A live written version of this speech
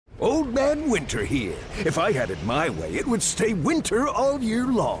Old Man Winter here. If I had it my way, it would stay winter all year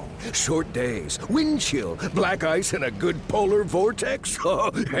long. Short days, wind chill, black ice, and a good polar vortex.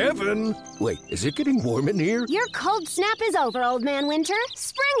 Oh, heaven! Wait, is it getting warm in here? Your cold snap is over, Old Man Winter.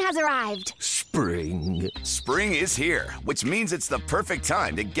 Spring has arrived. Spring. Spring is here, which means it's the perfect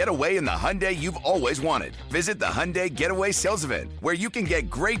time to get away in the Hyundai you've always wanted. Visit the Hyundai Getaway Sales Event, where you can get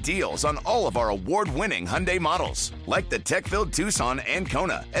great deals on all of our award-winning Hyundai models, like the tech-filled Tucson and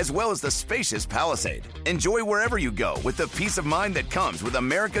Kona, as well as the spacious Palisade. Enjoy wherever you go with the peace of mind that comes with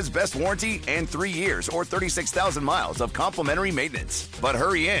America's best warranty and 3 years or 36,000 miles of complimentary maintenance. But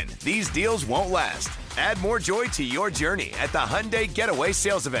hurry in, these deals won't last. Add more joy to your journey at the Hyundai Getaway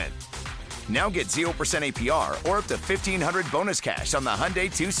Sales Event. Now get 0% APR or up to $1,500 bonus cash on the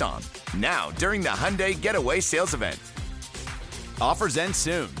Hyundai Tucson. Now, during the Hyundai Getaway Sales Event. Offers end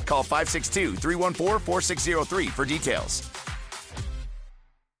soon. Call 562-314-4603 for details.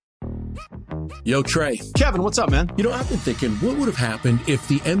 Yo, Trey. Kevin, what's up, man? You know, I've been thinking, what would have happened if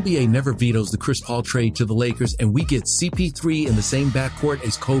the NBA never vetoes the Chris Paul trade to the Lakers and we get CP3 in the same backcourt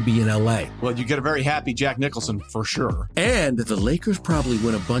as Kobe in LA? Well, you get a very happy Jack Nicholson for sure. And the Lakers probably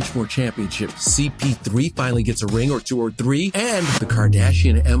win a bunch more championships. CP3 finally gets a ring or 2 or 3, and the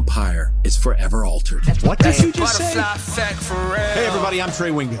Kardashian empire is forever altered. What did you just say? Hey, everybody, I'm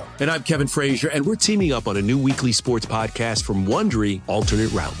Trey Wingo. And I'm Kevin Frazier, and we're teaming up on a new weekly sports podcast from Wondery,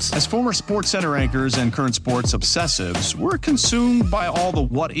 Alternate Routes. As former Sports Center anchors and current sports obsessives, we're consumed by all the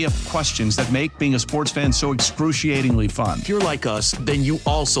what-if questions that make being a sports fan so excruciatingly fun. If you're like us, then you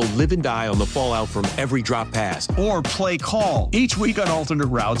also live and die on the fallout from every drop pass. Or play call. Each week on Alternate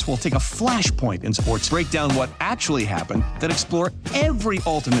Routes, we'll take a flashpoint in sports, break down what actually happened, then explore every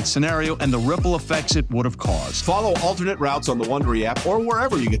alternate scenario and the ripple effects it would have caused. Follow Alternate Routes on the Wondery app or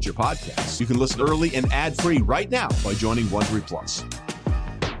wherever you get your podcasts. You can listen early and ad-free right now by joining Wondery Plus.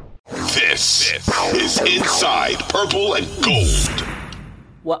 This is Inside Purple and Gold.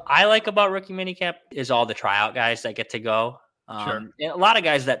 What I like about rookie minicamp is all the tryout guys that get to go. And a lot of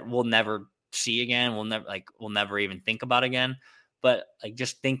guys that we'll never see again, we'll never even think about again. But like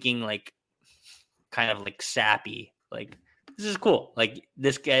just thinking like kind of like sappy, like this is cool. Like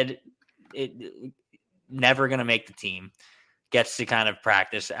this kid, never gonna make the team, gets to kind of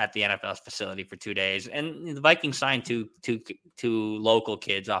practice at the NFL's facility for 2 days. And the Vikings signed two local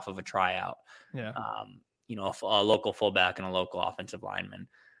kids off of a tryout. Yeah. A local fullback and a local offensive lineman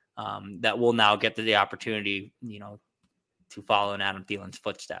that will now get the opportunity, to follow in Adam Thielen's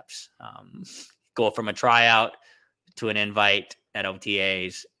footsteps. Go from a tryout to an invite at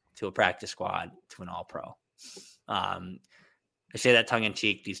OTAs to a practice squad to an all-pro. I say that tongue in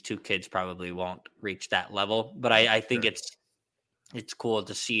cheek. These two kids probably won't reach that level, but I think it's cool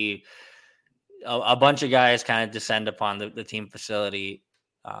to see a bunch of guys kind of descend upon the team facility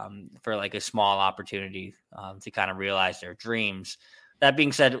for like a small opportunity to kind of realize their dreams. That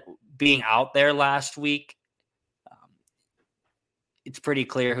being said, being out there last week, it's pretty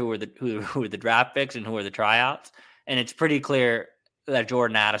clear who were the draft picks and who were the tryouts, and it's pretty clear that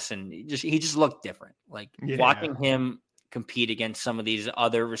Jordan Addison he just looked different. Like watching him compete against some of these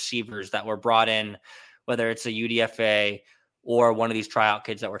other receivers that were brought in, whether it's a UDFA or one of these tryout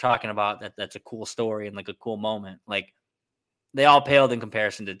kids that we're talking about, that's a cool story and like a cool moment. Like they all paled in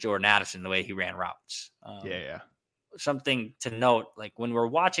comparison to Jordan Addison, the way he ran routes. Something to note, like when we're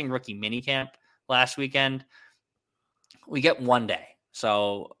watching rookie minicamp last weekend, we get 1 day.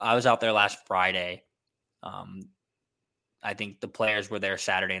 So I was out there last Friday. I think the players were there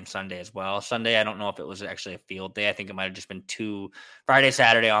Saturday and Sunday as well. Sunday, I don't know if it was actually a field day. I think it might have just been Friday,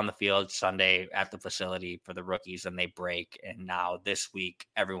 Saturday on the field, Sunday at the facility for the rookies, and they break. And now this week,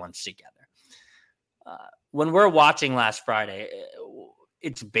 everyone's together. When we're watching last Friday,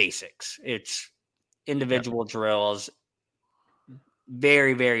 it's basics. It's individual drills,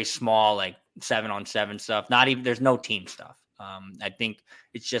 very, very small, like 7-on-7 stuff. There's no team stuff. I think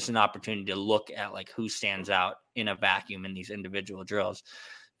it's just an opportunity to look at like who stands out in a vacuum in these individual drills.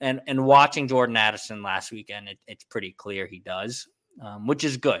 And watching Jordan Addison last weekend, it's pretty clear he does, which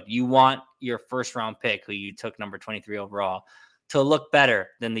is good. You want your first round pick, who you took number 23 overall, to look better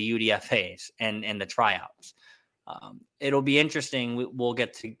than the UDFAs and the tryouts. It'll be interesting. We'll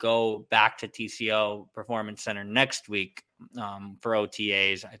get to go back to TCO Performance Center next week for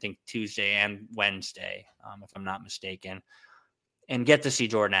OTAs, I think Tuesday and Wednesday, if I'm not mistaken, and get to see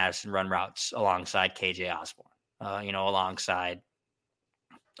Jordan Addison run routes alongside KJ Osborne, alongside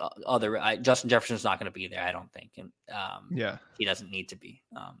other. Justin Jefferson's not going to be there, I don't think. And he doesn't need to be.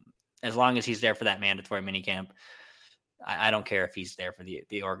 As long as he's there for that mandatory minicamp, I don't care if he's there for the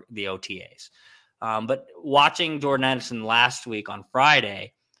OTAs. But watching Jordan Addison last week on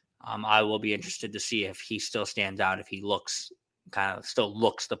Friday, I will be interested to see if he still stands out, if he still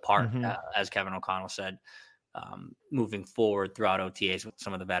looks the part, as Kevin O'Connell said, moving forward throughout OTAs with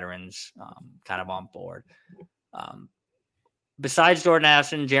some of the veterans kind of on board. Besides Jordan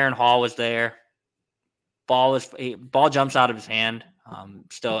Addison, Jaren Hall was there. Ball jumps out of his hand.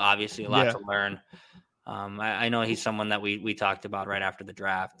 Still, obviously, a lot to learn. I know he's someone that we talked about right after the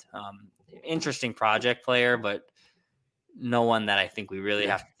draft. Interesting project player, but no one that I think we really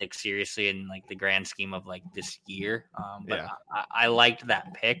have to take seriously in like the grand scheme of like this year. But I liked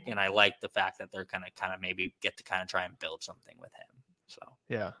that pick, and I liked the fact that they're kind of maybe get to kind of try and build something with him. So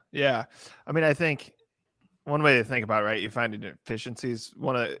yeah. I mean, I think one way to think about it, right? You find inefficiencies.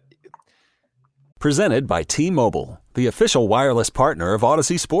 Presented by T-Mobile, the official wireless partner of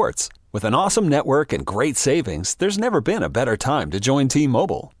Odyssey Sports. With an awesome network and great savings, there's never been a better time to join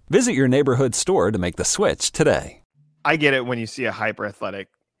T-Mobile. Visit your neighborhood store to make the switch today. I get it when you see a hyper athletic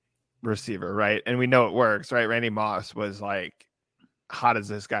receiver, right? And we know it works, right? Randy Moss was like, how does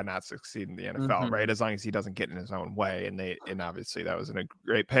this guy not succeed in the NFL, right? As long as he doesn't get in his own way. And obviously that was a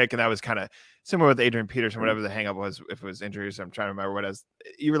great pick. And that was kind of similar with Adrian Peterson, whatever the hang up was, if it was injuries. I'm trying to remember what it was.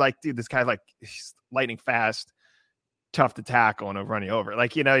 You were like, dude, this guy, like, he's lightning fast, tough to tackle, and run you over.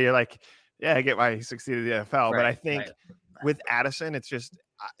 Like, you're like, yeah, I get why he succeeded in the NFL. But I think with Addison, it's just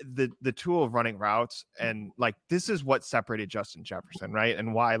the tool of running routes, and like this is what separated Justin Jefferson, right?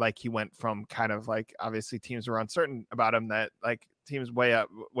 And why like he went from kind of like, obviously teams were uncertain about him, that like teams way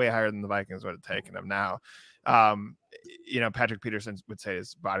higher than the Vikings would have taken him. Now Patrick Peterson would say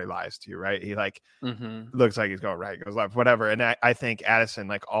his body lies to you, right? He like looks like he's going right, goes left, whatever. And I think Addison,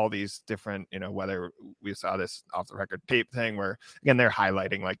 like all these different, whether we saw this off the record tape thing where again they're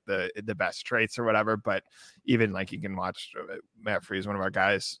highlighting like the best traits or whatever, but even like you can watch Matt Freeze, one of our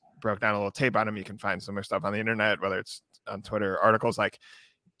guys, broke down a little tape on him. You can find some of stuff on the internet, whether it's on Twitter articles. Like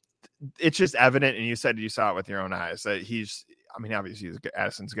it's just evident, and you said you saw it with your own eyes, that obviously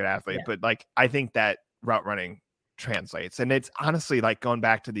Addison's a good athlete, but like I think that route running translates. And it's honestly like going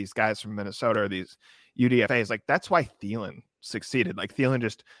back to these guys from Minnesota or these UDFAs, like that's why Thielen succeeded. Like Thielen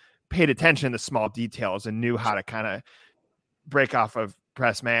just paid attention to small details and knew how to kind of break off of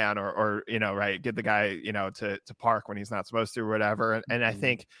press man or right, get the guy, to park when he's not supposed to or whatever. And I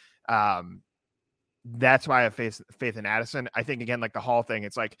think that's why I have faith in Addison. I think again, like the Hall thing,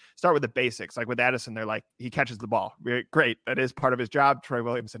 it's like start with the basics. Like with Addison, they're like, he catches the ball. Great. That is part of his job. Troy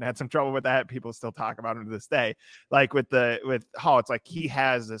Williamson had some trouble with that. People still talk about him to this day. Like with Hall, it's like he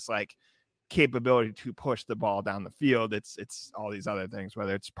has this like capability to push the ball down the field. It's all these other things,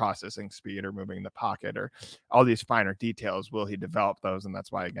 whether it's processing speed or moving in the pocket or all these finer details. Will he develop those? And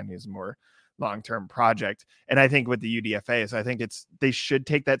that's why, again, he's more long-term project. And I think with the UDFAs, I think they should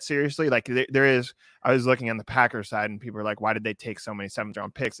take that seriously. Like I was looking on the Packers side and people are like, why did they take so many 7th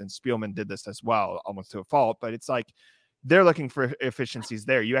round picks? And Spielman did this as well, almost to a fault, but it's like, they're looking for efficiencies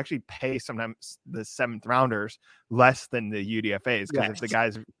there. You actually pay sometimes the 7th rounders less than the UDFAs. Because if the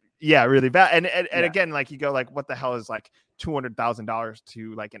guys, really bad. And again, like you go like, what the hell is like $200,000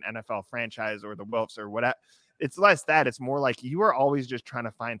 to like an NFL franchise or the Wilfs or whatever? It's less that. It's more like you are always just trying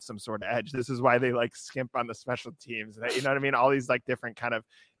to find some sort of edge. This is why they like skimp on the special teams. You know what I mean? All these like different kind of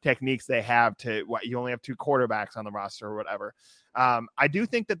techniques they have to what you only have 2 quarterbacks on the roster or whatever. I do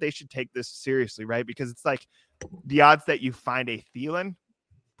think that they should take this seriously, right? Because it's like the odds that you find a Thielen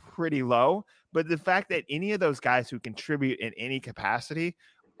pretty low, but the fact that any of those guys who contribute in any capacity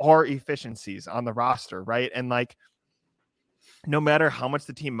are efficiencies on the roster, right? And like, no matter how much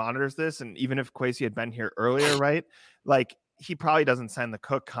the team monitors this, and even if Kwesi had been here earlier, right? Like he probably doesn't sign the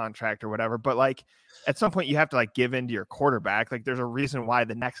Cook contract or whatever, but like at some point you have to like give in to your quarterback. Like there's a reason why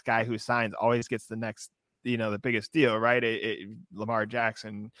the next guy who signs always gets the next, the biggest deal, right? Lamar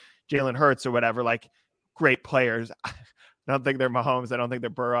Jackson, Jalen Hurts or whatever, like great players. I don't think they're Mahomes. I don't think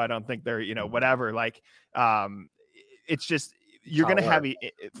they're Burrow. I don't think they're, whatever. Like it's just, you're going to have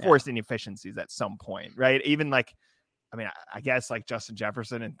forced inefficiencies at some point, right? Even like, I guess like Justin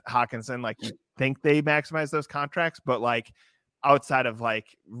Jefferson and Hawkinson, like you think they maximize those contracts, but like outside of like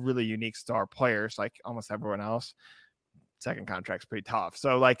really unique star players, like almost everyone else, second contract's pretty tough.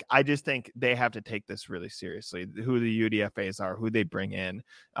 So like, I just think they have to take this really seriously, who the UDFAs are, who they bring in.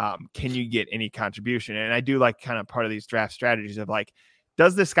 Can you get any contribution? And I do like kind of part of these draft strategies of like,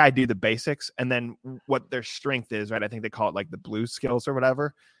 does this guy do the basics? And then what their strength is, right? I think they call it like the blue skills or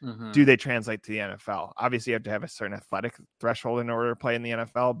whatever. Do they translate to the NFL? Obviously you have to have a certain athletic threshold in order to play in the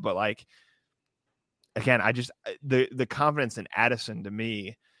NFL. But like, again, I just, the confidence in Addison to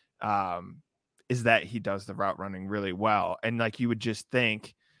me is that he does the route running really well. And like, you would just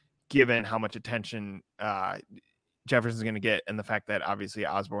think, given how much attention Jefferson's going to get, and the fact that obviously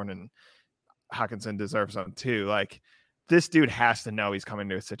Osborne and Hockenson deserve some too. Like, this dude has to know he's coming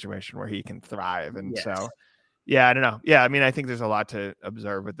to a situation where he can thrive. And so, yeah, I don't know. Yeah, I mean, I think there's a lot to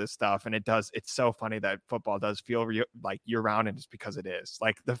observe with this stuff, and it's so funny that football does feel like year round, and just because it is.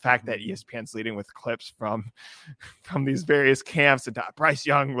 Like, the fact that ESPN's leading with clips from these various camps, and Bryce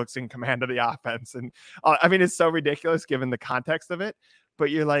Young looks in command of the offense, and I mean, it's so ridiculous given the context of it. But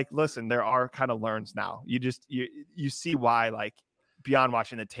you're like, listen, there are kind of learns now. You see why, like, beyond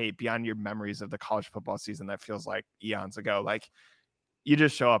watching the tape, beyond your memories of the college football season that feels like eons ago, like, you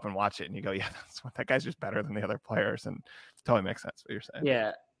just show up and watch it and you go, yeah, that guy's just better than the other players. And it totally makes sense what you're saying.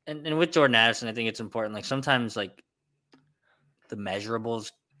 Yeah. And with Jordan Addison, I think it's important. Like, sometimes, like, the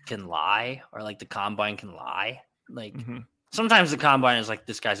measurables can lie, or like the combine can lie. Like, sometimes the combine is like,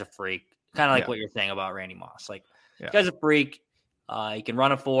 this guy's a freak. Kind of like what you're saying about Randy Moss. Like, this guy's a freak. He can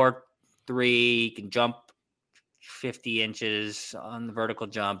run a 4.3. He can jump 50 inches on the vertical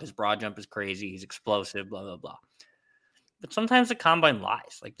jump. His broad jump is crazy. He's explosive, blah, blah, blah. But sometimes the combine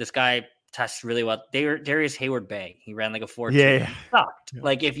lies. Like, this guy tests really well. Darius Hayward-Bay, he ran like a 4.2. Yeah. He sucked.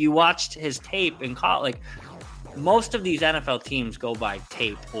 Like, if you watched his tape in college, like, most of these NFL teams go by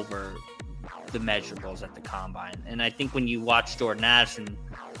tape over the measurables at the combine. And I think when you watch Jordan Addison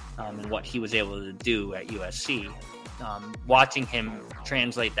and what he was able to do at USC, watching him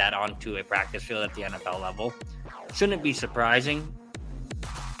translate that onto a practice field at the NFL level shouldn't be surprising.